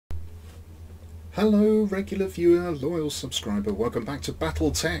Hello regular viewer, loyal subscriber, welcome back to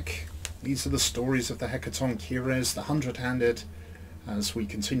BattleTech. These are the stories of the Hecatoncheires, the Hundred-Handed, as we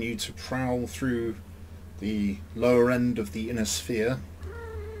continue to prowl through the lower end of the inner sphere.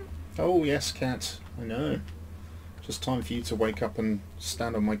 Oh yes, cat, I know. Just time for you to wake up and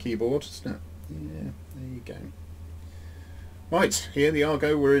stand on my keyboard, isn't it? Yeah, there you go. Right, here the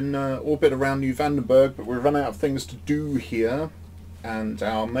Argo, we're in orbit around New Vandenberg, but we've run out of things to do here. And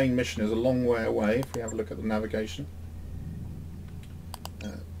our main mission is a long way away, if we have a look at the navigation.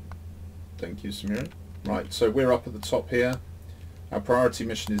 Thank you, Samira. Right, so we're up at the top here. Our priority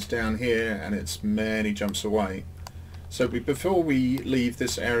mission is down here, and it's many jumps away. So before we leave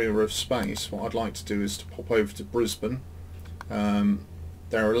this area of space, what I'd like to do is to pop over to Brisbane. There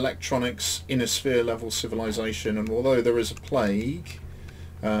are electronics, inner sphere level civilization, and although there is a plague,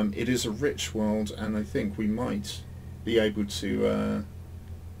 it is a rich world, and I think we might be able to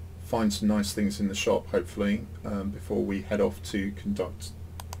find some nice things in the shop, hopefully, before we head off to conduct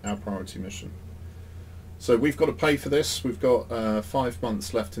our priority mission. So we've got to pay for this. We've got 5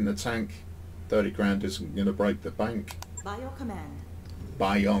 months left in the tank. 30 grand isn't going to break the bank. By your command.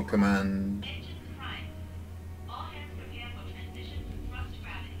 By your command.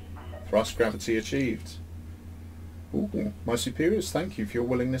 Thrust gravity achieved. Ooh, my superiors thank you for your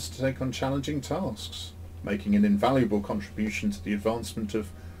willingness to take on challenging tasks, making an invaluable contribution to the advancement of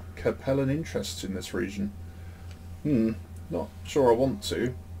Capellan interests in this region. Not sure I want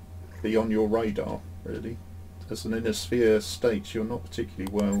to be on your radar, really. As an inner sphere state, you're not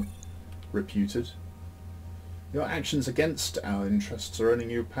particularly well reputed. Your actions against our interests are earning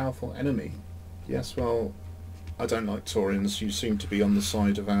you a powerful enemy. Yes, well, I don't like Taurians. You seem to be on the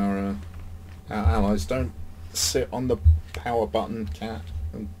side of our allies. Don't sit on the power button, cat.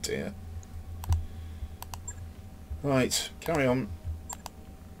 Oh dear. Right, carry on.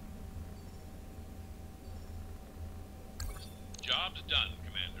 Job's done,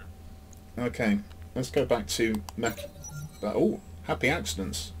 Commander. Okay, let's go back to oh, happy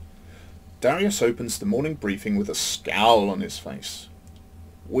accidents. Darius opens the morning briefing with a scowl on his face.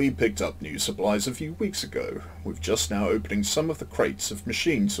 We picked up new supplies a few weeks ago. We're just now opening some of the crates of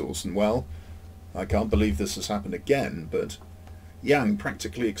machine tools, and well, I can't believe this has happened again, but Yang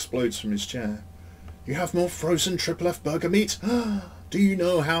practically explodes from his chair. You have more frozen Triple F burger meat? Do you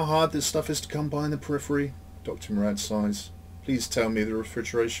know how hard this stuff is to come by in the periphery? Dr. Murad sighs. Please tell me the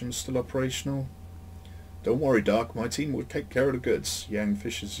refrigeration is still operational. Don't worry, Doc. My team will take care of the goods. Yang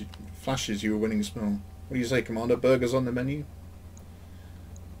flashes you a winning smile. What do you say, Commander? Burgers on the menu?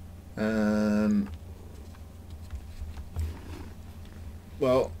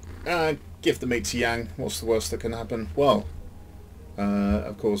 Well, give the meat to Yang. What's the worst that can happen? Well,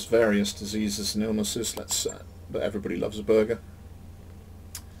 of course, various diseases and illnesses. But everybody loves a burger.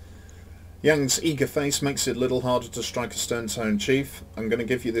 Yang's eager face makes it a little harder to strike a stern tone. Chief, I'm going to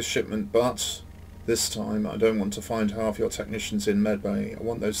give you this shipment, but this time I don't want to find half your technicians in medbay. I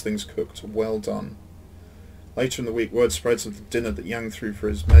want those things cooked well done. Later in the week, word spreads of the dinner that Yang threw for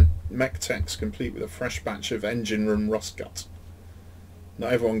his mech techs, complete with a fresh batch of engine room rust gut.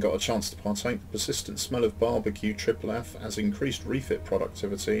 Not everyone got a chance to partake. The persistent smell of barbecue Triple F has increased refit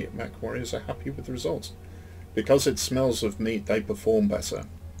productivity. Mech warriors are happy with the result. Because it smells of meat, they perform better.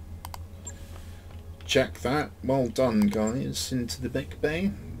 Check that. Well done, guys. Into the mech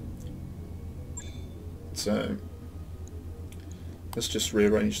bay. So, let's just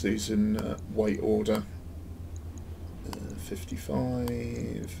rearrange these in weight order.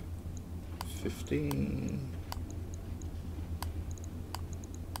 55, 50...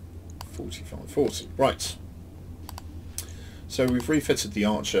 45, 40. Right. So we've refitted the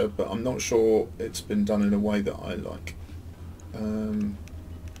Archer, but I'm not sure it's been done in a way that I like.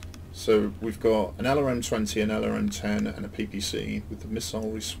 So we've got an LRM-20, an LRM-10 and a PPC with the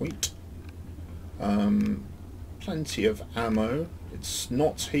missile suite. Plenty of ammo. It's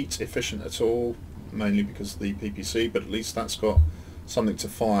not heat efficient at all, mainly because of the PPC, but at least that's got something to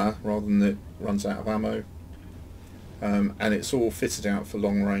fire rather than it runs out of ammo. And it's all fitted out for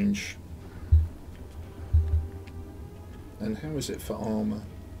long range. And how is it for armour?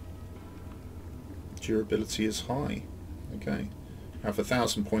 Durability is high. Okay. I have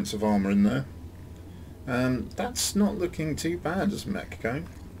 1,000 points of armour in there. That's not looking too bad as a mech going.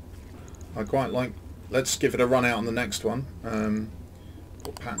 I quite like... Let's give it a run out on the next one.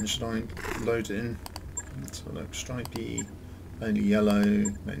 What pattern should I load it in? Let's have a look. Stripey, mainly yellow,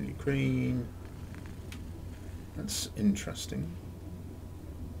 mainly green. That's interesting.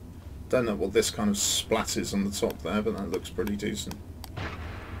 Don't know what this kind of splat is on the top there, but that looks pretty decent.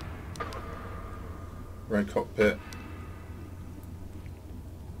 Red cockpit.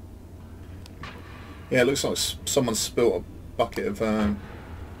 Yeah, it looks like someone spilt a bucket of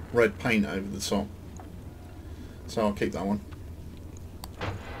red paint over the top. So I'll keep that one.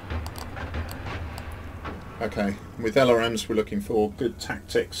 Okay, with LRMs we're looking for good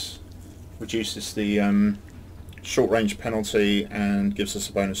tactics. Reduces the short range penalty and gives us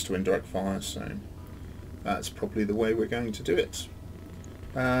a bonus to indirect fire, so that's probably the way we're going to do it.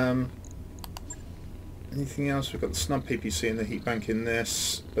 Anything else? We've got the Snub PPC and the heat bank in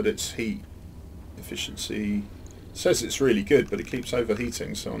this, but its heat efficiency says it's really good, but it keeps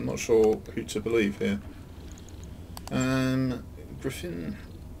overheating, so I'm not sure who to believe here. Griffin,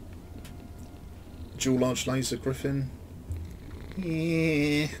 dual large laser Griffin.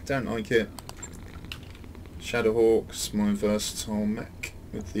 Yeah, don't like it. Shadowhawk's my versatile mech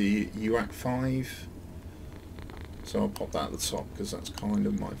with the UAC 5. So I'll pop that at the top because that's kind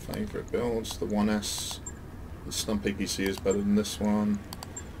of my favourite build. The 1S. The Snub PPC is better than this one.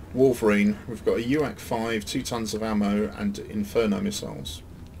 Wolverine, we've got a UAC 5, 2 tons of ammo and Inferno missiles.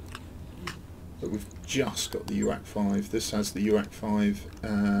 But we've just got the UAC 5. This has the UAC 5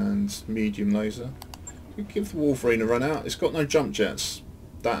 and medium laser. We give the Wolverine a run out. It's got no jump jets.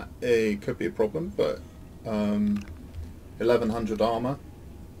 That could be a problem, but 1100 armour.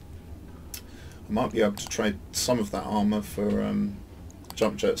 I might be able to trade some of that armour for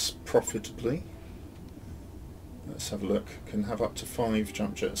jump jets profitably. Let's have a look. Can have up to 5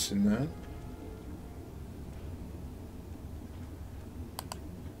 jump jets in there.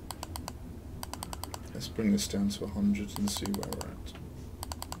 Let's bring this down to 100 and see where we're at.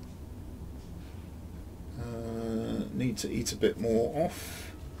 Need to eat a bit more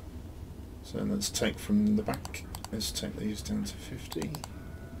off. So let's take from the back. Let's take these down to 50.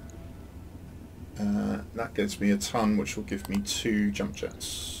 That gives me a ton, which will give me 2 jump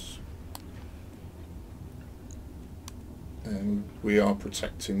jets. And we are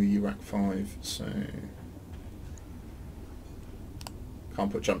protecting the UAC 5, so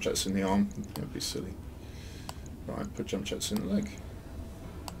can't put jump jets in the arm. That'd be silly. Right, put jump jets in the leg.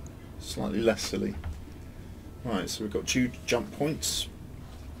 Slightly less silly. Right, so we've got 2 jump points.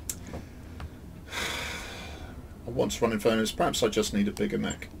 I want to run Infernos. Perhaps I just need a bigger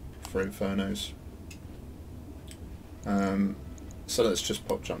mech for Infernos. So let's just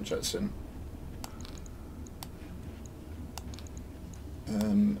pop jump jets in.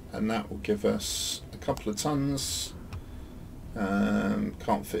 And that will give us a couple of tons.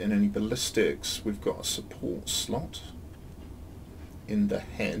 Can't fit in any ballistics. We've got a support slot in the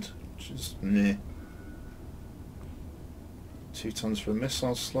head, which is meh. 2 tons for a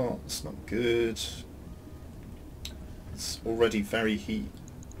missile slot. That's not good. It's already very heat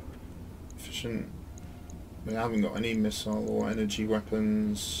efficient. We haven't got any missile or energy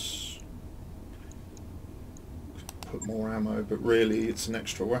weapons. Put more ammo, but really it's an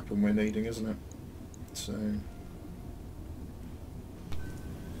extra weapon we're needing, isn't it? So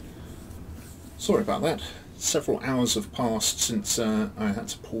sorry about that. Several hours have passed since I had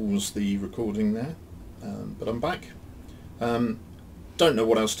to pause the recording there, but I'm back. Don't know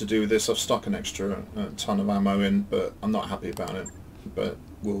what else to do with this. I've stuck an extra ton of ammo in, but I'm not happy about it. But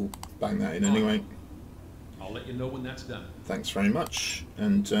we'll bang that in anyway. I'll let you know when that's done. Thanks very much.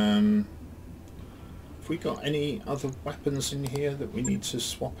 And have we got any other weapons in here that we need to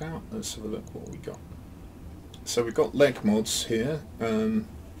swap out? Let's have a look what we got. So we've got leg mods here.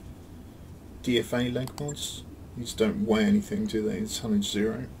 DFA leg mods. These don't weigh anything, do they? It's tonnage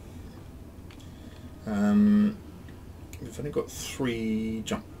 0. We've only got 3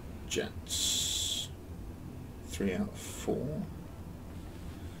 jump jets. 3 out of 4.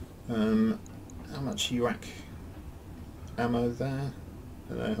 How much UAC ammo there?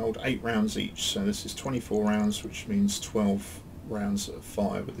 They hold 8 rounds each, so this is 24 rounds, which means 12 rounds of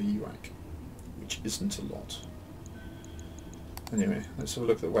fire with the UAC, which isn't a lot. Anyway, let's have a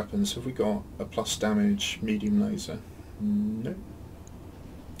look at the weapons. Have we got a plus damage medium laser? No.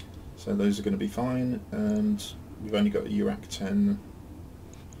 So those are going to be fine, and we've only got a UAC 10,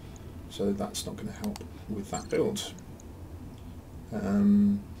 so that's not going to help with that build.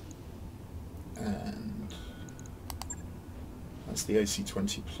 And that's the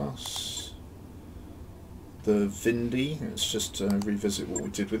AC-20 plus. The Vindy, let's just revisit what we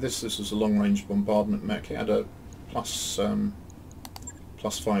did with this. This was a long-range bombardment mech. It had a plus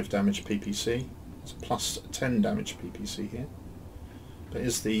 5 damage PPC. It's a plus 10 damage PPC here. But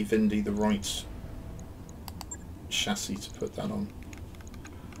is the Vindy the right chassis to put that on?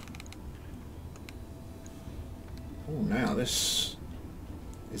 Oh, now this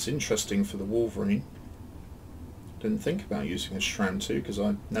is interesting for the Wolverine. Didn't think about using a Shram 2 because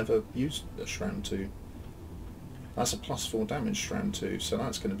I'd never used a Shram 2. That's a plus 4 damage Shram 2, so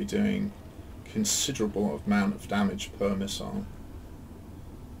that's going to be doing considerable amount of damage per missile.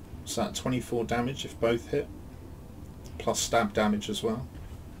 Is that 24 damage if both hit? Plus stab damage as well.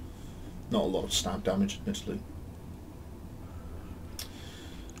 Not a lot of stab damage, admittedly.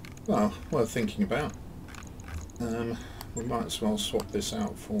 Well, worth thinking about. We might as well swap this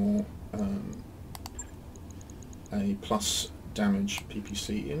out for a plus damage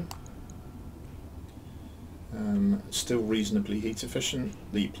PPC in. Still reasonably heat efficient.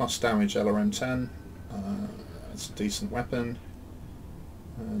 The plus damage LRM-10, it's a decent weapon.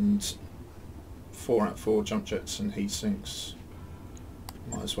 And 4 out of 4 jump jets and heat sinks.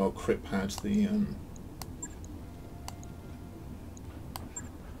 Might as well crit pad the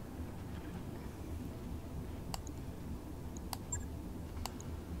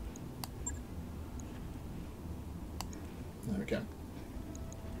there we go.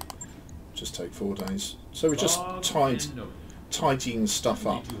 Just take 4 days. So we're just tidying stuff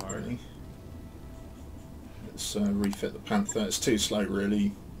up, really. Let's refit the Panther. It's too slow,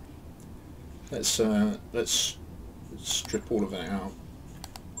 really. Let's strip all of it out.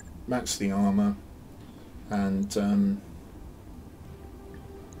 Max the armour, and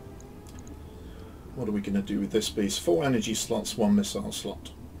what are we going to do with this beast? 4 energy slots, 1 missile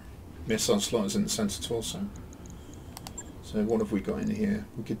slot. Missile slot is in the centre torso. So what have we got in here?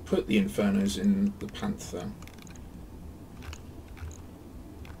 We could put the Infernos in the Panther.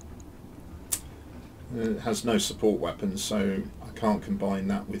 It has no support weapons, so I can't combine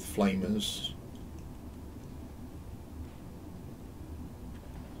that with Flamers.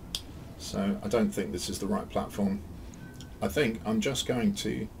 So I don't think this is the right platform. I think I'm just going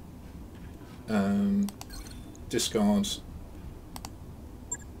to discard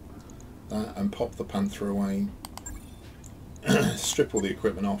that and pop the Panther away. Strip all the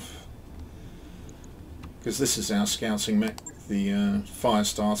equipment off, because this is our scouting mech, the fire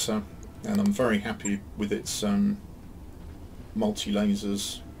starter, and I'm very happy with its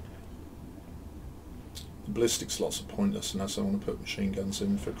multi-lasers. The ballistic slots are pointless unless I want to put machine guns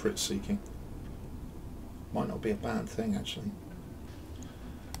in for crit seeking. Might not be a bad thing, actually.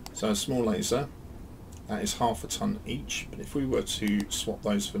 So a small laser, that is half a ton each, but if we were to swap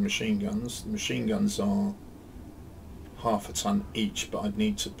those for machine guns, the machine guns are half a ton each, but I'd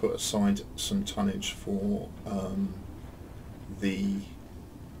need to put aside some tonnage for the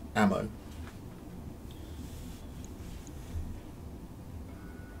ammo.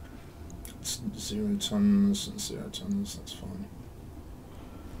 It's 0 tons and 0 tons, that's fine.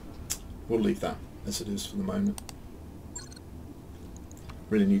 We'll leave that as it is for the moment.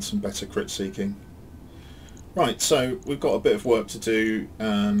 Really need some better crit seeking. Right, so we've got a bit of work to do.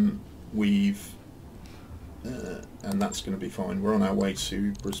 And that's going to be fine. We're on our way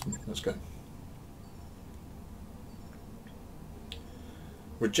to Brisbane. Let's go.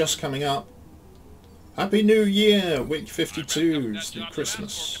 We're just coming up. Happy New Year! Week 52 is the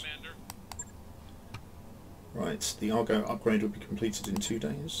Christmas. Right, the Argo upgrade will be completed in 2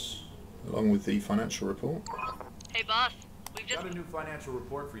 days, along with the financial report. Hey boss, we've just got a new financial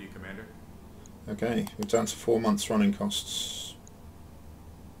report for you, Commander. Okay, we're down to 4 months running costs.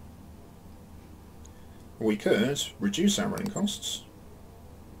 We could reduce our running costs.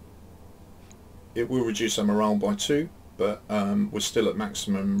 It will reduce our morale by 2, but we're still at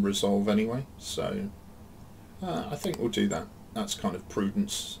maximum resolve anyway, so I think we'll do that. That's kind of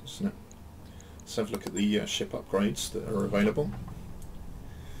prudence, isn't it? Let's have a look at the ship upgrades that are available.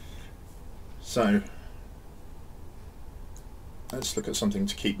 So let's look at something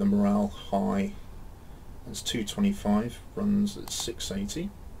to keep the morale high. That's 225, runs at 680.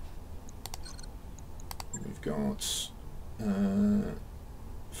 We've got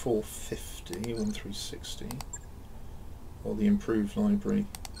 450, 1360, or the improved library.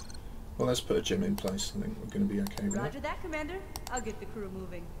 Well, let's put a gym in place. I think we're going to be okay with Roger that, Commander. I'll get the crew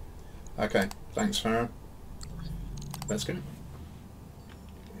moving. Okay, thanks, Farah. Let's go.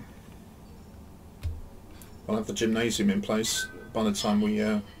 I'll have the gymnasium in place by the time we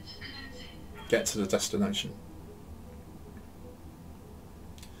get to the destination.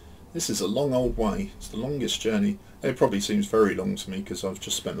 This is a long old way. It's the longest journey. It probably seems very long to me because I've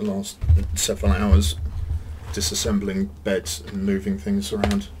just spent the last several hours disassembling beds and moving things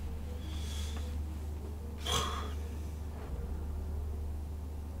around.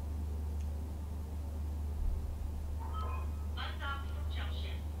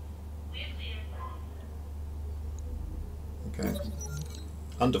 Okay.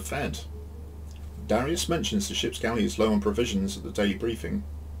 Underfed. Darius mentions the ship's galley is low on provisions at the daily briefing.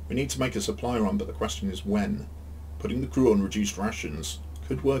 We need to make a supply run, but the question is when. Putting the crew on reduced rations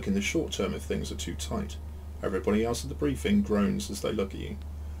could work in the short term if things are too tight. Everybody else at the briefing groans as they look at you.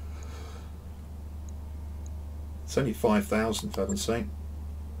 It's only 5,000 for heaven's sake.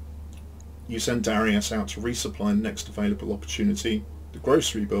 You send Darius out to resupply the next available opportunity. The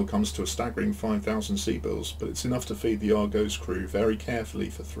grocery bill comes to a staggering 5,000 sea bills, but it's enough to feed the Argo's crew very carefully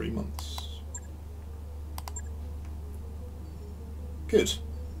for 3 months. Good.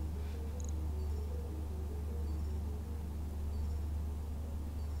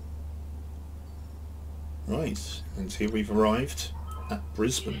 Right, and here we've arrived at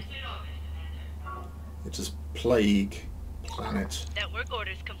Brisbane. It is Plague Planet. That work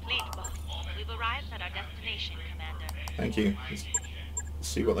order's complete, boss. We've arrived at our destination, Commander. Thank you. Let's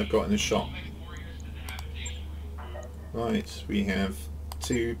see what they've got in the shop. Right, we have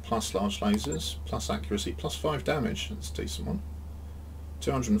 2 plus large lasers, plus accuracy, plus 5 damage. That's a decent one.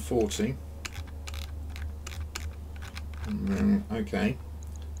 240. Okay.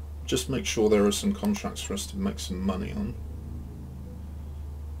 Just make sure there are some contracts for us to make some money on.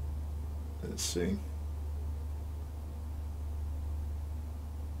 Let's see.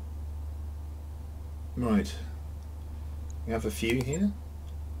 Right. We have a few here.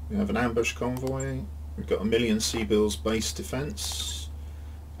 We have an ambush convoy. We've got 1,000,000 sea bills base defense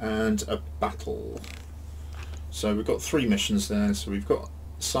and a battle. So we've got 3 missions there. So we've got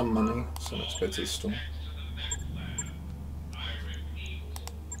some money. So let's go to the store.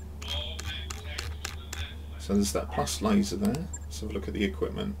 So there's that plus laser there. Let's have a look at the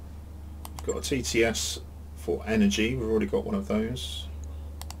equipment. We've got a TTS for energy. We've already got one of those.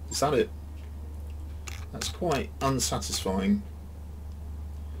 Is that it? That's quite unsatisfying.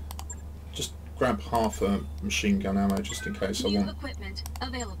 Just grab half a machine gun ammo just in case I want. Equipment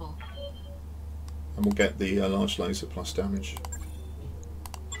available. And we'll get the large laser plus damage.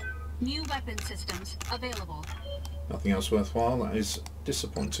 New weapon systems available. Nothing else worthwhile. That is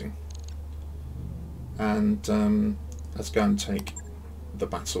disappointing. And let's go and take the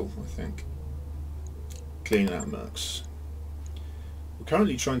battle, I think. Clean out mercs. We're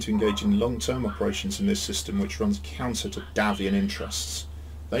currently trying to engage in long-term operations in this system which runs counter to Davian interests.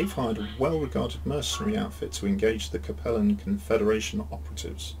 They've hired a well-regarded mercenary outfit to engage the Capellan Confederation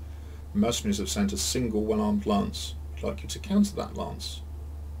operatives. The mercenaries have sent a single well-armed lance. I'd like you to counter that lance.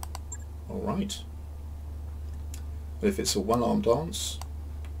 Alright. But if it's a well-armed lance,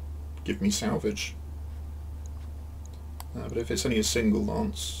 give me salvage. But if it's only a single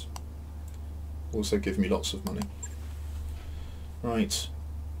lance, also give me lots of money. Right,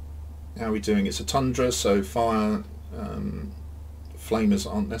 how are we doing? It's a tundra, so fire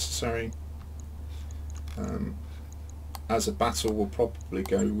flamers aren't necessary. As a battle, we'll probably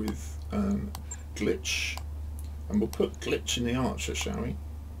go with glitch, and we'll put glitch in the archer, shall we?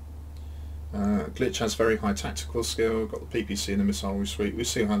 Glitch has very high tactical skill. Got the PPC and the missile suite. We'll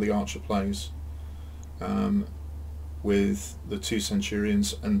see how the archer plays with the 2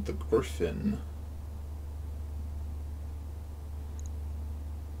 Centurions and the Griffin.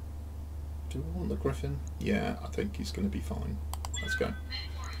 Do we want the Griffin? Yeah, I think he's going to be fine. Let's go.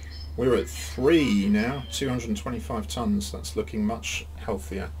 We're at 3 now, 225 tons. That's looking much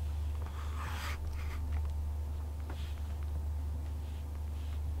healthier.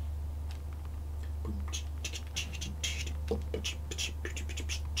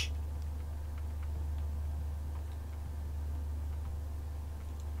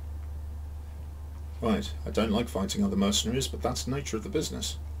 Right, I don't like fighting other mercenaries, but that's the nature of the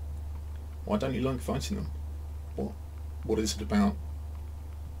business. Why don't you like fighting them? What is it about?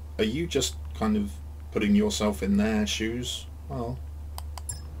 Are you just kind of putting yourself in their shoes? Well...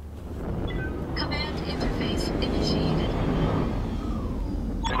 Command interface initiated.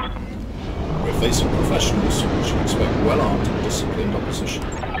 We're facing professionals. We should expect well-armed and disciplined opposition.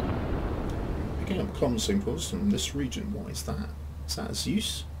 Picking up comm signals from this region. What is that? Is that a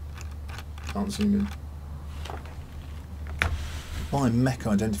Zeus? Can't zoom in. My mech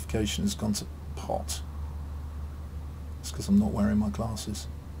identification has gone to pot. It's because I'm not wearing my glasses.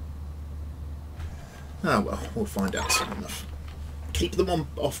 Ah well, we'll find out soon enough. Keep them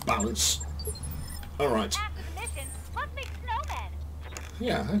off balance. Alright.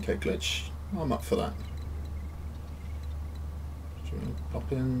 Yeah, okay, glitch. I'm up for that. Should we pop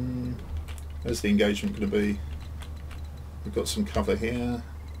in? Where's the engagement going to be? We've got some cover here.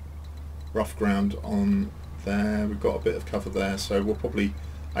 Rough ground on there. We've got a bit of cover there, so we'll probably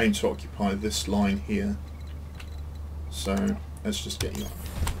aim to occupy this line here. So let's just get you up.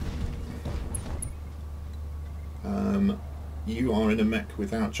 You are in a mech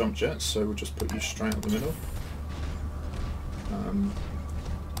without jump jets, so we'll just put you straight up the middle.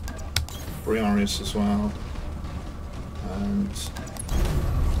 Briareous as well. And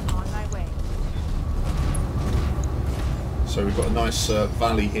on my way. So we've got a nice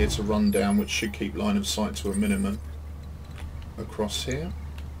valley here to run down, which should keep line of sight to a minimum across here.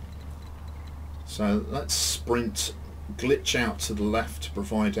 So let's sprint, glitch out to the left to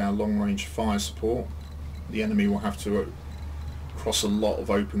provide our long-range fire support. The enemy will have to cross a lot of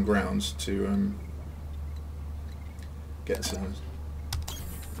open ground to get to us.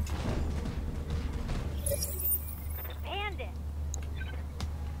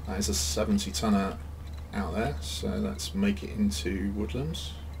 That is a 70-tonner out there, so let's make it into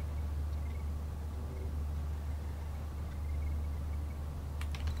woodlands.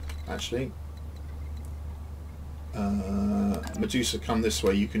 Actually, Medusa, come this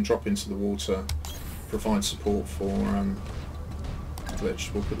way. You can drop into the water, provide support for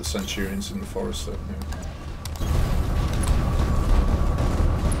Glitch. We'll put the Centurions in the forest up here.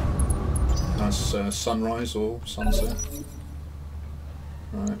 Nice sunrise or sunset.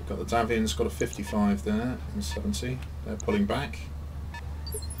 Right, we've got the Davians, got a 55 there and 70. They're pulling back.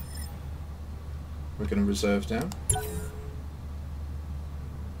 We're going to reserve down.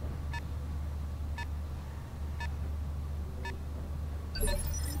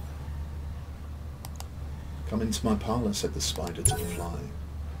 Come into my parlour, said the spider to the fly.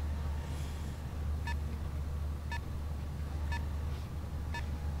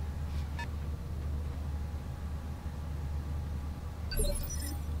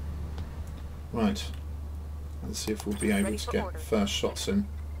 Right, let's see if we'll be able to get first shots in.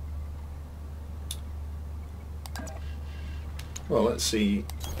 Well, let's see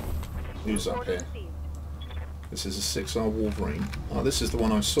who's up here. This is a 6R Wolverine. Oh, this is the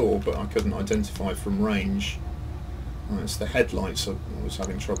one I saw, but I couldn't identify from range. Oh, it's the headlights I was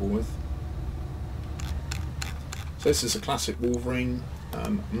having trouble with. So this is a classic Wolverine.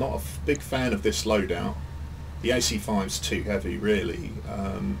 I'm not a big fan of this loadout. The AC5's too heavy, really,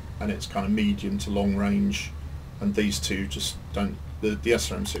 and it's kind of medium to long range, and these two just don't. The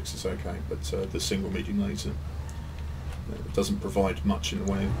SRM6 is okay, but the single medium laser doesn't provide much in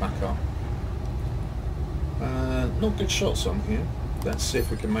the way of backup. Not good shots on here. Let's see if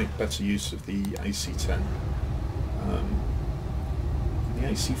we can make better use of the AC10. The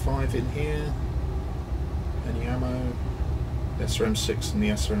AC5 in here. Any ammo? The SRM6 and the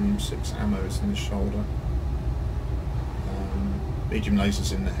SRM6 ammo is in the shoulder. Medium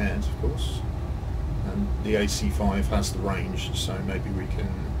lasers in the head, of course, and the AC5 has the range, so maybe we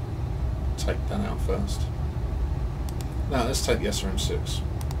can take that out first. Now let's take the SRM6.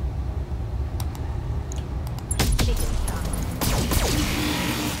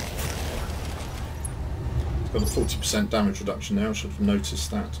 It's got a 40% damage reduction there. I should have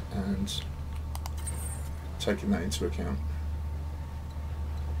noticed that and taken that into account.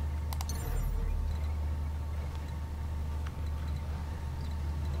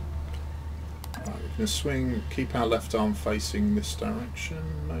 We're going to swing, keep our left arm facing this direction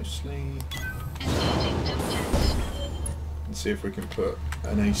mostly, and see if we can put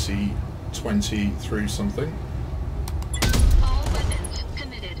an AC-20 through something. All weapons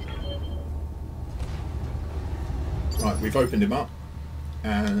committed. Right, we've opened him up,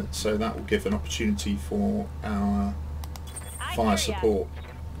 and so that will give an opportunity for our fire support.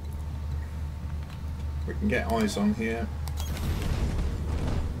 We can get eyes on here.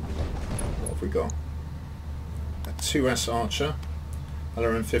 What have we got? A 2S Archer,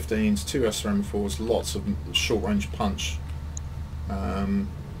 LRM-15s, 2 SRM-4s, lots of short-range punch.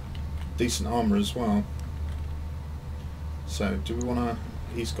 Decent armour as well. So, do we want to...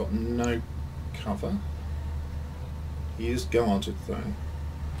 He's got no cover. He is guarded though.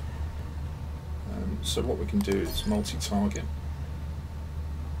 So what we can do is multi-target.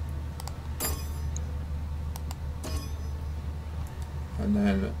 And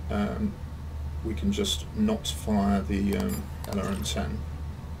then we can just not fire the LRM-10.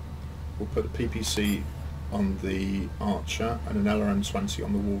 We'll put a PPC on the Archer and an LRM-20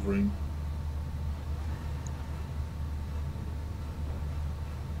 on the Wolverine.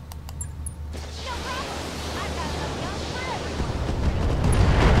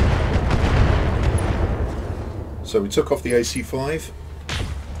 So we took off the AC5.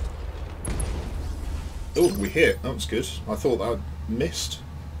 Oh, we hit. That was good. I thought that missed.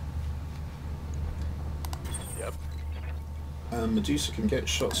 Yep. Medusa can get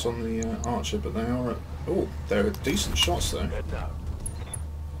shots on the Archer, but they are... Oh, they're decent shots though.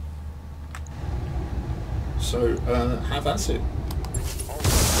 So, have at it.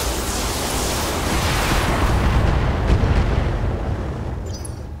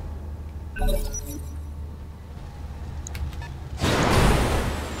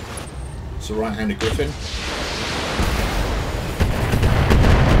 It's a right-handed Griffin.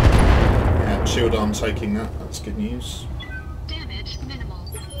 Yeah, shield arm taking that, that's good news.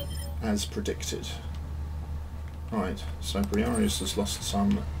 as predicted. Right, so Briareous has lost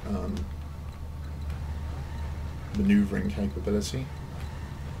some manoeuvring capability.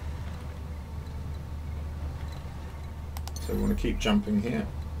 So we want to keep jumping here.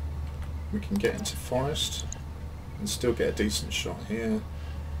 We can get into forest and still get a decent shot here.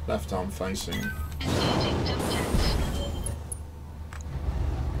 Left arm facing.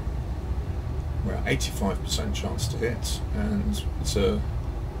 We're at 85% chance to hit, and it's a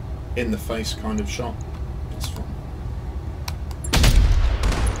in the face kind of shot. That's fine.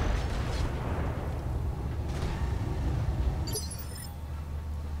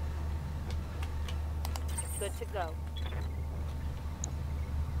 Good to go.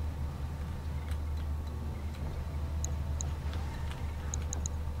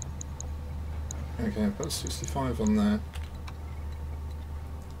 Okay, I've got 65 on there.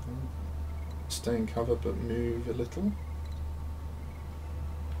 Stay in cover but move a little.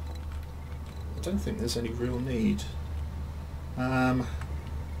 I don't think there's any real need.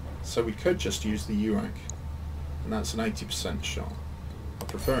 So we could just use the UAC, and that's an 80% shot. I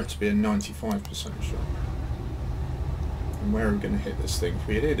prefer it to be a 95% shot. And where are we going to hit this thing? If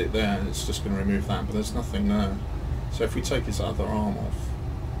we hit it there, it's just going to remove that, but there's nothing there. So if we take his other arm off,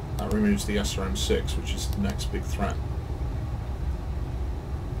 that removes the SRM-6, which is the next big threat.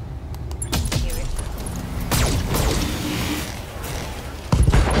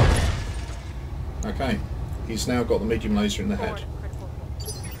 Okay, he's now got the medium laser in the head,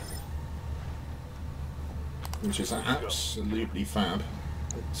 which is absolutely fab.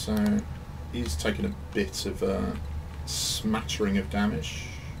 So he's taken a bit of a smattering of damage.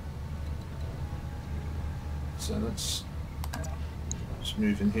 So let's just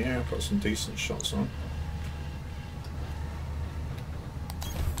move in here. I've got some decent shots on.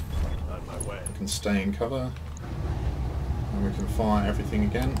 On my way. I can stay in cover. And we can fire everything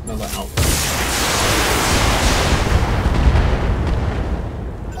again. Another outbreak.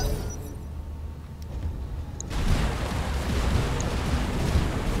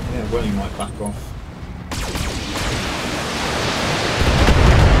 Yeah, well, you might back off.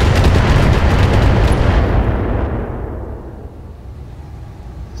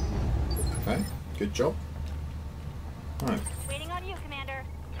 Okay, good job. Right. Waiting on you, Commander.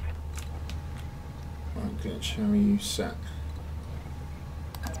 Right, good. How are you set?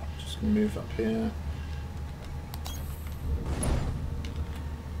 Just gonna move up here.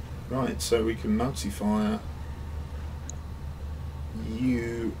 Right, so we can multi-fire.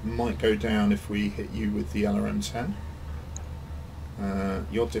 You might go down if we hit you with the LRM-10.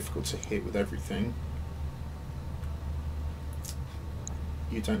 You're difficult to hit with everything.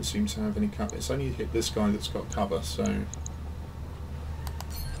 You don't seem to have any cover. It's only hit this guy that's got cover, so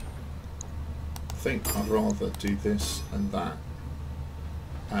I think I'd rather do this and that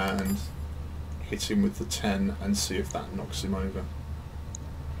and hit him with the 10 and see if that knocks him over.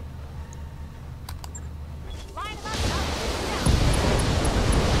 Line them up.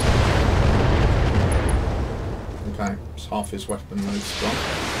 Okay, it's half his weapon load's gone.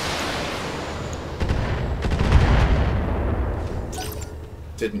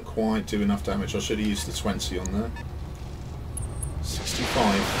 Didn't quite do enough damage. I should have used the 20 on there.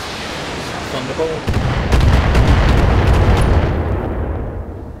 65. Thunderbolt.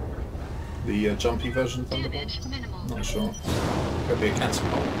 The jumpy version of Thunderbolt? Not sure. Could be a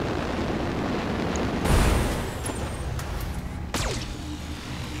catapult.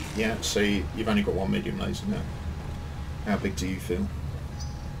 Yeah, see, you've only got one medium laser now. How big do you feel?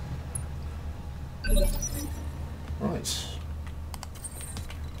 Right.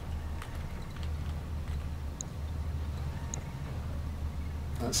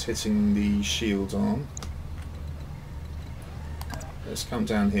 That's hitting the shield arm. Let's come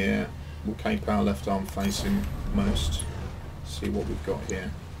down here. We'll keep our left arm facing most. See what we've got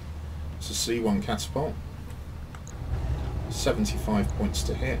here. It's a C1 catapult. 75 points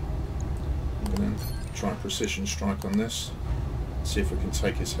to hit. I'm going to try a precision strike on this. See if we can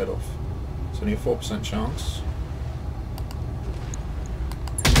take his head off. It's only a 4% chance.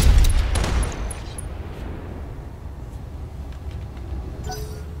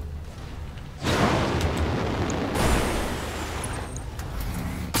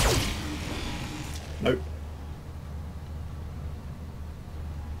 Nope.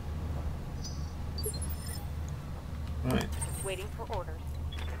 Right. Waiting for orders.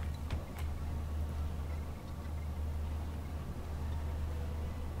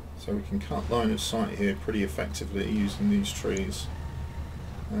 So we can cut line of sight here pretty effectively using these trees.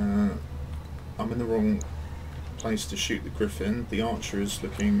 I'm in the wrong place to shoot the griffin. The archer is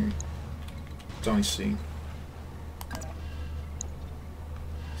looking dicey.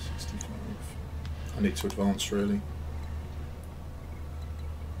 65. I need to advance really.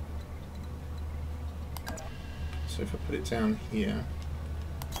 So if I put it down here,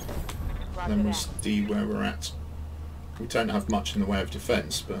 then we'll see where we're at. We don't have much in the way of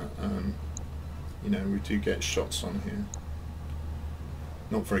defence, but you know, we do get shots on here.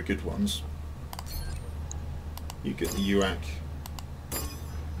 Not very good ones. You get the UAC,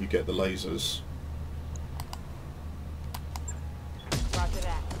 you get the lasers. Roger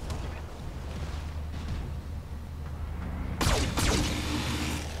that.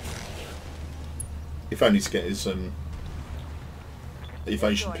 If only to get his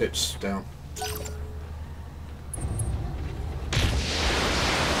evasion pips down.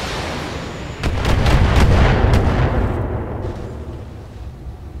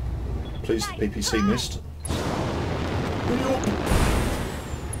 Please, the PPC missed.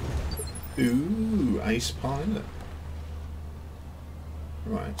 Ooh, ace pilot.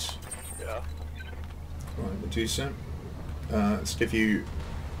 Right. Yeah. Right, Medusa. Let's give you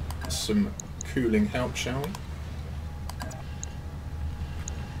some cooling help, shall we?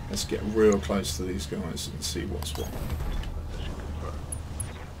 Let's get real close to these guys and see what's what.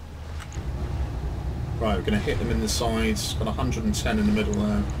 Right, we're going to hit them in the sides. Got 110 in the middle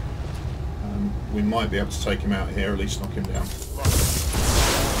there. We might be able to take him out here, at least knock him down.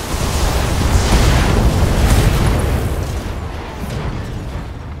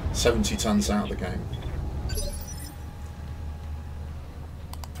 $70 tons out of the game.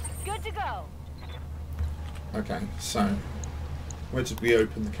 Good to go. Okay, so where did we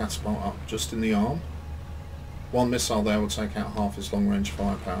open the catapult up? Just in the arm. One missile there will take out half his long-range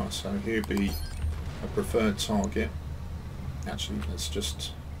firepower, so he'd be a preferred target. Actually, let's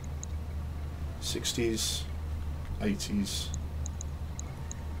just 60s, 80s,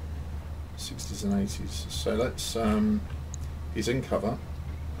 60s and 80s. So let's, he's in cover.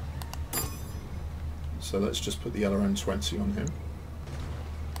 So let's just put the LRM-20 on him.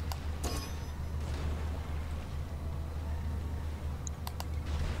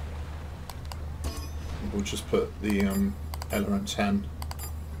 We'll just put the LRM-10.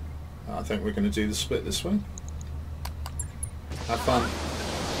 I think we're going to do the split this way. Have fun.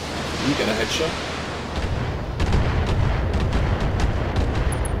 You get a headshot.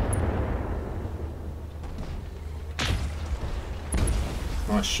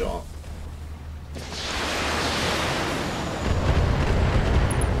 Nice shot.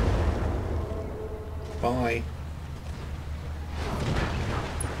 Bye.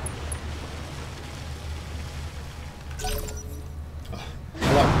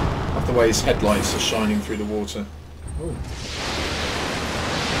 I love the way his headlights are shining through the water. Ooh.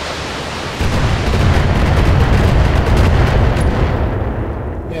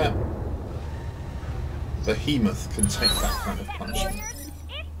 Yeah. Behemoth can take that kind of punishment.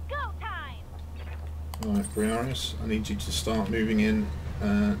 It's go time. Right, Briareous, I need you to start moving in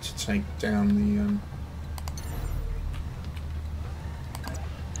to take down the...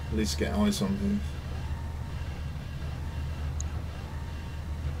 at least get eyes on him.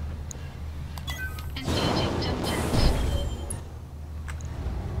 Engaging tempest.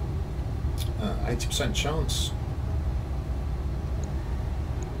 80% chance.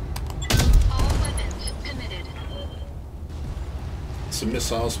 All weapons committed. Some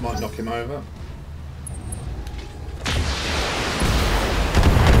missiles might knock him over.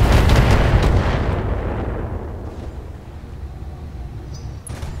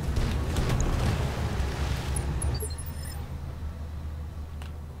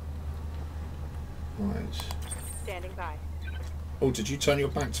 Right. Standing by. Oh, did you turn your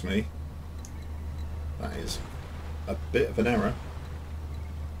back to me? That is a bit of an error.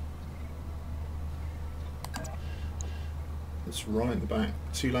 It's right in the back.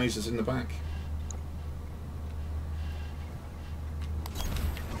 2 lasers in the back.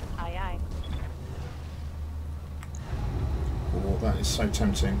 Aye, aye. Oh, that is so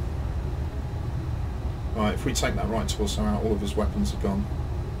tempting. Right, if we take that right torso out, all of his weapons are gone.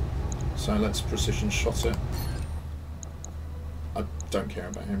 So let's precision shot it. I don't care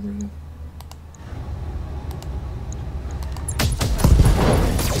about him really.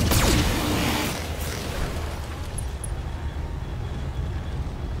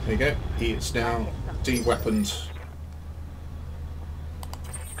 There you go. He is now de-weaponed.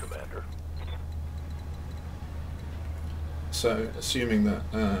 Commander. So assuming that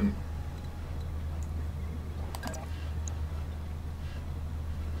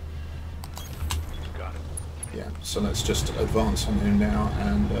Got it. yeah, so let's just advance on him now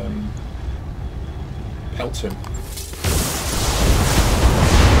and pelt him.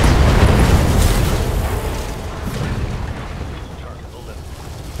 Target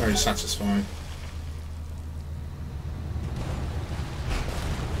eliminated. Very satisfying.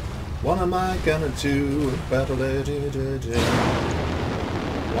 What am I gonna do about it?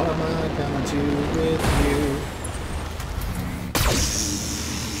 What am I gonna do with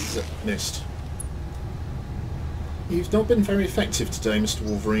you? Missed. You've not been very effective today, Mr.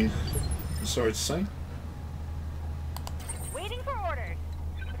 Wolverine. I'm sorry to say. Waiting for orders.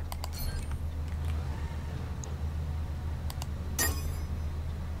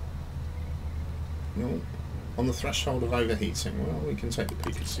 You're on the threshold of overheating. Well, we can take the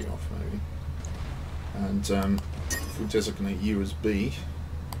PPC off maybe. And if we designate you as B,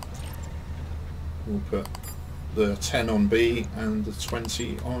 we'll put the 10 on B and the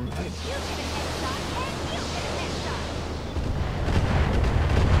 20 on A.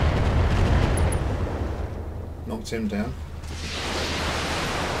 Knocked him down.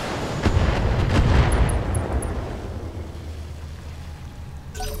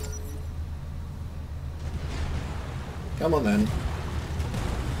 Come on then.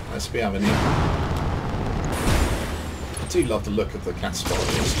 Let's be having it. I do love the look of the cat's body.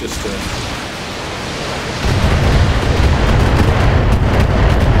 It's just a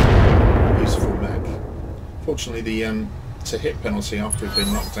useful mech. Fortunately, the to-hit penalty after he'd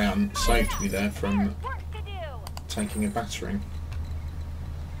been knocked down saved me there from taking a battering.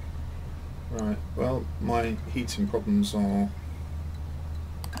 Right, well, my heating problems are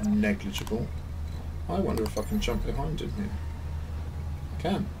negligible. I wonder if I can jump behind him here. I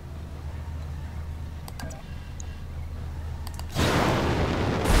can.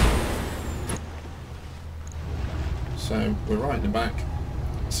 So we're right in the back.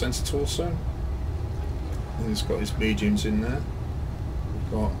 Centre torso. And he's got his mediums in there.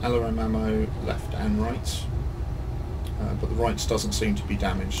 We've got LRM ammo left and right. But the right doesn't seem to be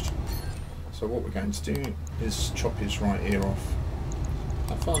damaged. So what we're going to do is chop his right ear off.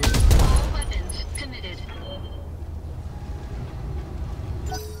 Have fun. All weapons committed.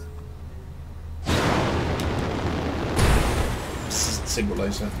 Single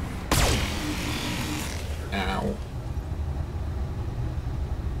laser. Ow.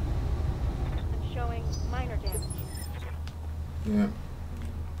 I'm showing minor damage. Yeah.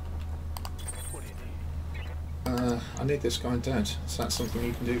 What do you need? I need this guy dead. Is that something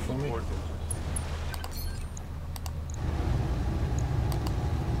you can do for me?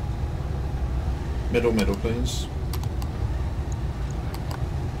 Middle, please.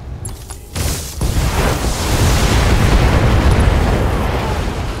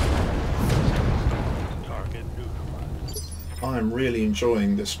 Target neutralized. I'm really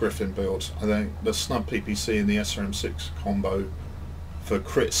enjoying this Griffin build. I think the Snub PPC and the SRM6 combo for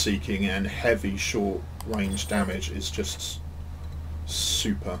crit seeking and heavy short range damage is just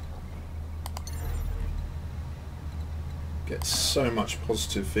super. Get so much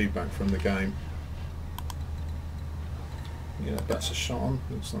positive feedback from the game. Yeah, that's a shot on.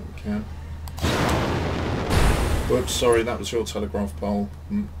 Looks like we can. Whoops, sorry, that was your telegraph pole.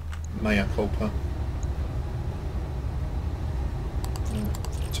 Mea culpa.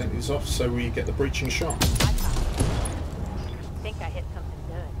 Take these off so we get the breaching shot. I think I hit something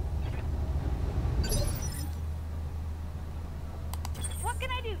good. What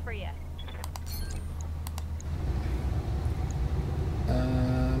can I do for you?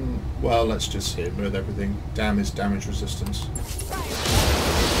 Well, let's just hit with everything. Damn is damage resistance.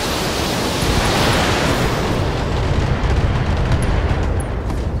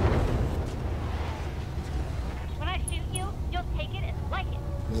 When I shoot you, you'll take it and like it.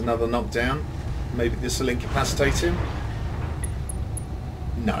 There's another knockdown. Maybe this will incapacitate him?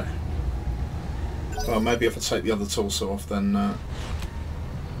 No. Well, maybe if I take the other torso off, then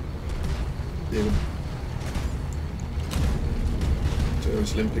he'll...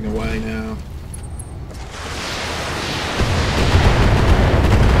 He's limping away now.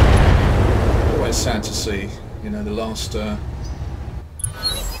 Always sad to see, you know, the last the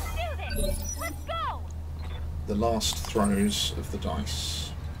last throws of the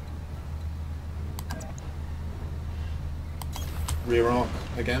dice. Rear arc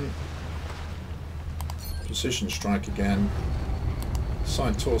again. Precision strike again.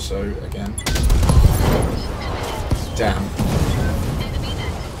 Side torso again. Damn.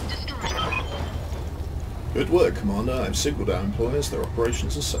 Good work, Commander. I've signaled our employers. Their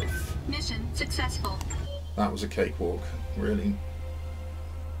operations are safe. Mission successful. That was a cakewalk, really.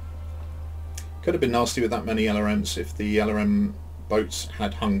 Could have been nasty with that many LRMs if the LRM boats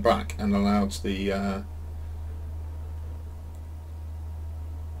had hung back and allowed the...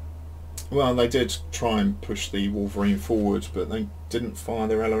 Well, they did try and push the Wolverine forward, but they didn't fire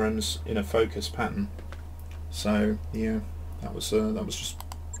their LRMs in a focus pattern. So, yeah, that was just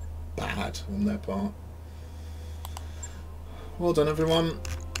bad on their part. Well done, everyone.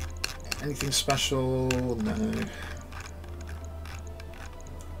 Anything special? No.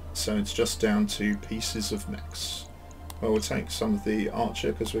 So it's just down to pieces of mechs. Well, we'll take some of the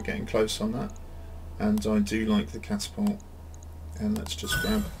archer because we're getting close on that. And I do like the catapult. And let's just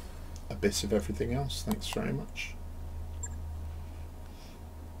grab a bit of everything else. Thanks very much.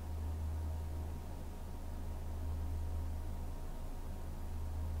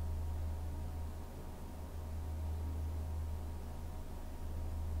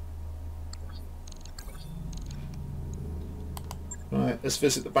 Right, let's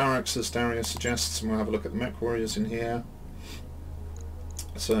visit the barracks as Daria suggests, and we'll have a look at the mech warriors in here.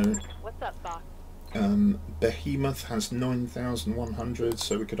 So, What's up, boss? Behemoth has 9,100,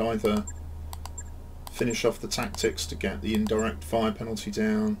 so we could either finish off the tactics to get the indirect fire penalty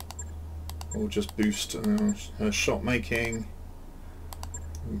down, or just boost her shot making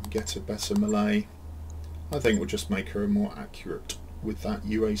and get a better melee. I think we'll just make her more accurate with that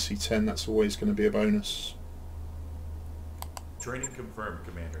UAC 10. That's always going to be a bonus. Training confirmed,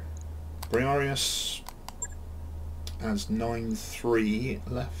 Commander. Briareous has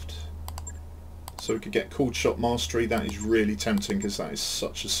 9,300 left. So we could get Cold Shot Mastery. That is really tempting because that is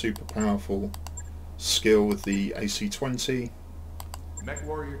such a super powerful skill with the AC-20. Mech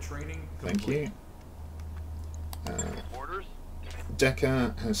Warrior training Thank complete. you. Orders?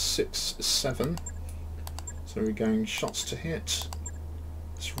 Decker has 6,700. So we're going shots to hit.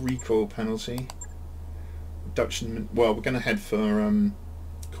 It's recoil penalty. Reduction. Well, we're going to head for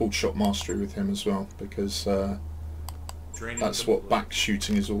Cold Shot Mastery with him as well because that's what back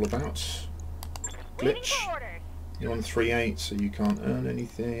shooting is all about. Glitch. You're on 3.8, so you can't earn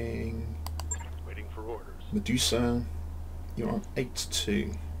anything. Waiting for orders. Medusa, you're on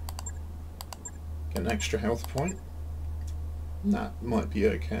 8.2. Get an extra health point. That might be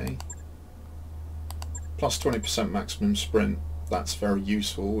okay. Plus 20% maximum sprint. That's very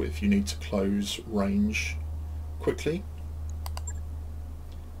useful if you need to close range quickly.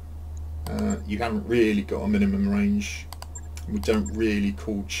 You haven't really got a minimum range. We don't really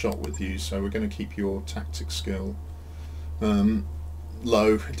cold shot with you, so we're going to keep your tactic skill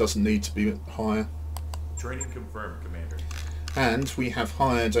low. It doesn't need to be higher. Training confirmed, Commander. And we have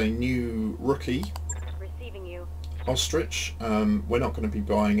hired a new rookie, Receiving you. Ostrich. We're not going to be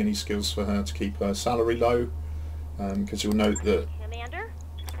buying any skills for her to keep her salary low, because you'll note that Commander?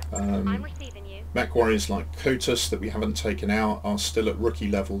 I'm um, receiving you. mech warriors like Kotus that we haven't taken out are still at rookie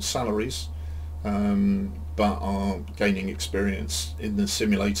level salaries, but are gaining experience in the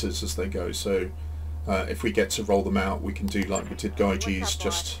simulators as they go. So if we get to roll them out, we can do like we did Gaiji's,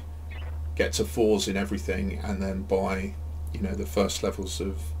 just get to 4s in everything and then buy, you know, the first levels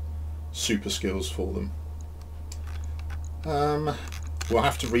of super skills for them. We'll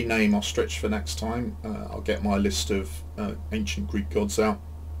have to rename Ostrich for next time. I'll get my list of ancient Greek gods out.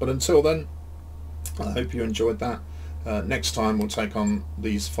 But until then, I hope you enjoyed that. Next time we'll take on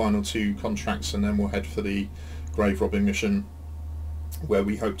these final 2 contracts and then we'll head for the grave robbing mission, where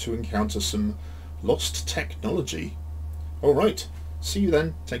we hope to encounter some lost technology. Alright, see you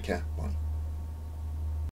then. Take care. Bye.